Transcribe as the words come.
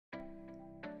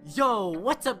Yo,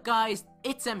 what's up guys,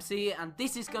 it's MC and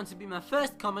this is going to be my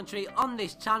first commentary on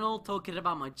this channel, talking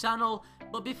about my channel.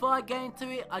 But before I get into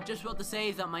it, I just want to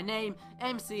say that my name,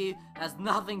 MC, has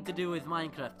nothing to do with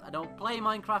Minecraft. I don't play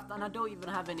Minecraft and I don't even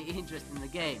have any interest in the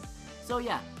game. So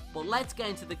yeah, but let's get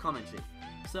into the commentary.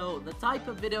 So the type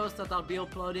of videos that I'll be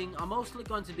uploading are mostly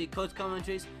going to be cut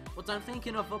commentaries, but I'm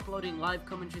thinking of uploading live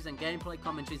commentaries and gameplay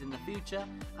commentaries in the future,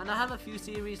 and I have a few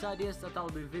series ideas that I'll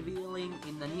be revealing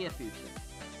in the near future.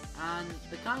 And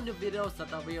the kind of videos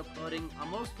that I'll be uploading are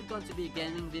mostly going to be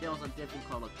gaming videos on different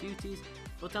Call of Duties,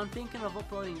 but I'm thinking of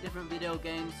uploading different video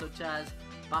games such as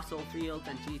Battlefield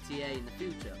and GTA in the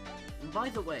future. And by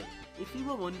the way, if you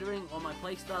were wondering what my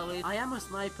playstyle is, I am a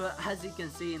sniper, as you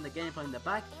can see in the gameplay in the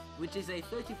back, which is a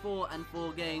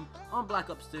 34-4 game on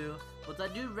Black Ops 2, but I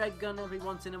do red gun every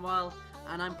once in a while,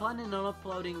 and I'm planning on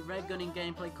uploading red gunning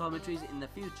gameplay commentaries in the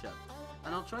future.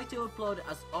 And I'll try to upload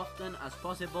as often as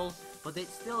possible, but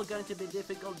it's still going to be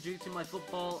difficult due to my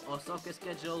football or soccer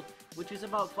schedule, which is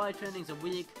about 5 trainings a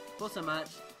week plus a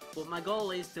match, but my goal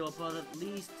is to upload at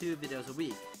least 2 videos a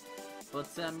week. But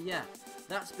yeah,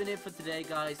 that's been it for today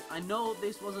guys. I know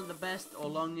this wasn't the best or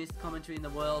longest commentary in the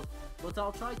world, but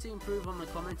I'll try to improve on my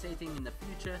commentating in the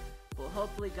future. But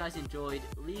hopefully you guys enjoyed.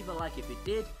 Leave a like if you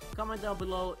did, comment down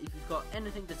below if you've got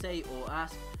anything to say or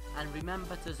ask, and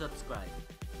remember to subscribe.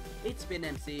 It's been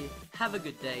MC, have a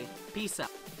good day, peace out.